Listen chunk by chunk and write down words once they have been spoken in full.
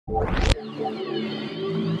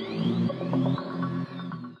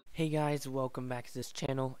Guys, welcome back to this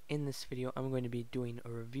channel. In this video I'm going to be doing a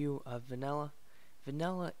review of Vanilla.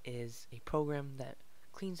 Vanilla is a program that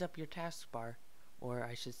cleans up your taskbar, or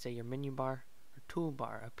I should say your menu bar or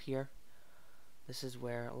toolbar up here. This is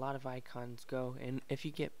where a lot of icons go, and if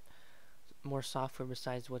you get more software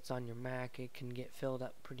besides what's on your Mac, it can get filled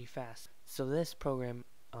up pretty fast. So this program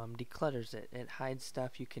declutters it. It hides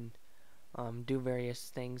stuff. You can do various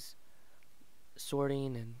things,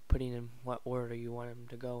 sorting and putting in what order you want them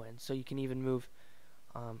to go in. So you can even move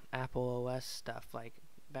Apple OS stuff like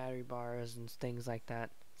battery bars and things like that.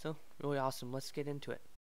 So really awesome. Let's get into it.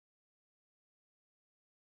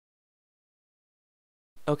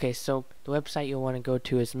 Okay, so the website you'll want to go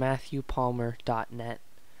to is matthewpalmer.net.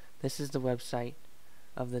 This is the website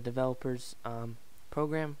of the developer's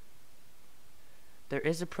program. There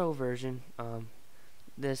is a pro version.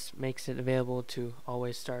 This makes it available to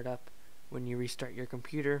always start up when you restart your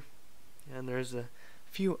computer, and there's a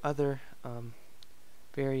few other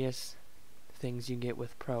various things you get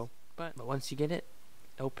with Pro, but once you get it,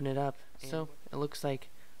 open it up. So it looks like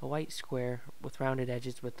a white square with rounded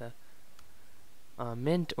edges with a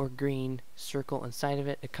mint or green circle inside of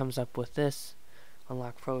it. It comes up with this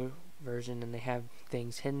Unlock Pro version, and they have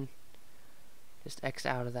things hidden. Just X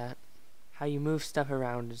out of that. How you move stuff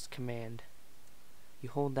around is Command. You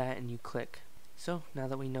hold that and you click. So now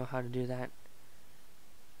that we know how to do that,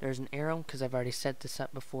 there's an arrow because I've already set this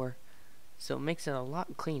up before, so it makes it a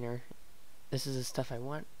lot cleaner. This is the stuff I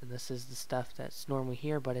want, and this is the stuff that's normally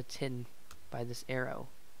here, but it's hidden by this arrow.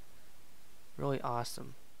 Really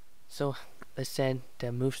awesome. So I said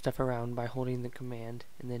to move stuff around by holding the command,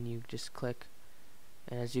 and then you just click,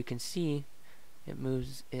 and as you can see, it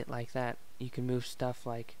moves it like that. You can move stuff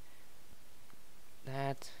like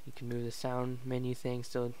that. You can move the sound menu thing,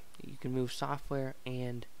 so you can move software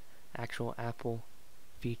and actual Apple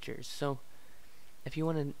features. So if you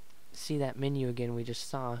want to see that menu again we just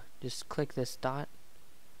saw, just click this dot.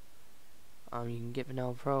 You can get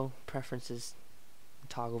Vanilla Pro, preferences,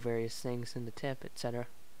 toggle various things in the tip, etc.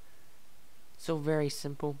 So very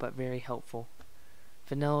simple but very helpful.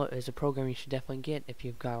 Vanilla is a program you should definitely get if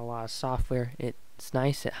you've got a lot of software. It's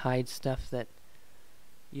nice. It hides stuff that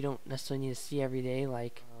you don't necessarily need to see every day,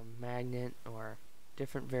 like Magnet or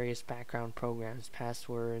different various background programs,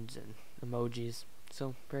 passwords and emojis.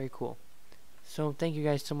 So very cool. So thank you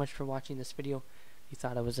guys so much for watching this video. If you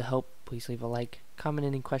thought it was a help, please leave a like, comment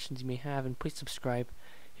any questions you may have, and please subscribe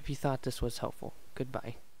if you thought this was helpful.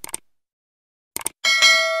 Goodbye.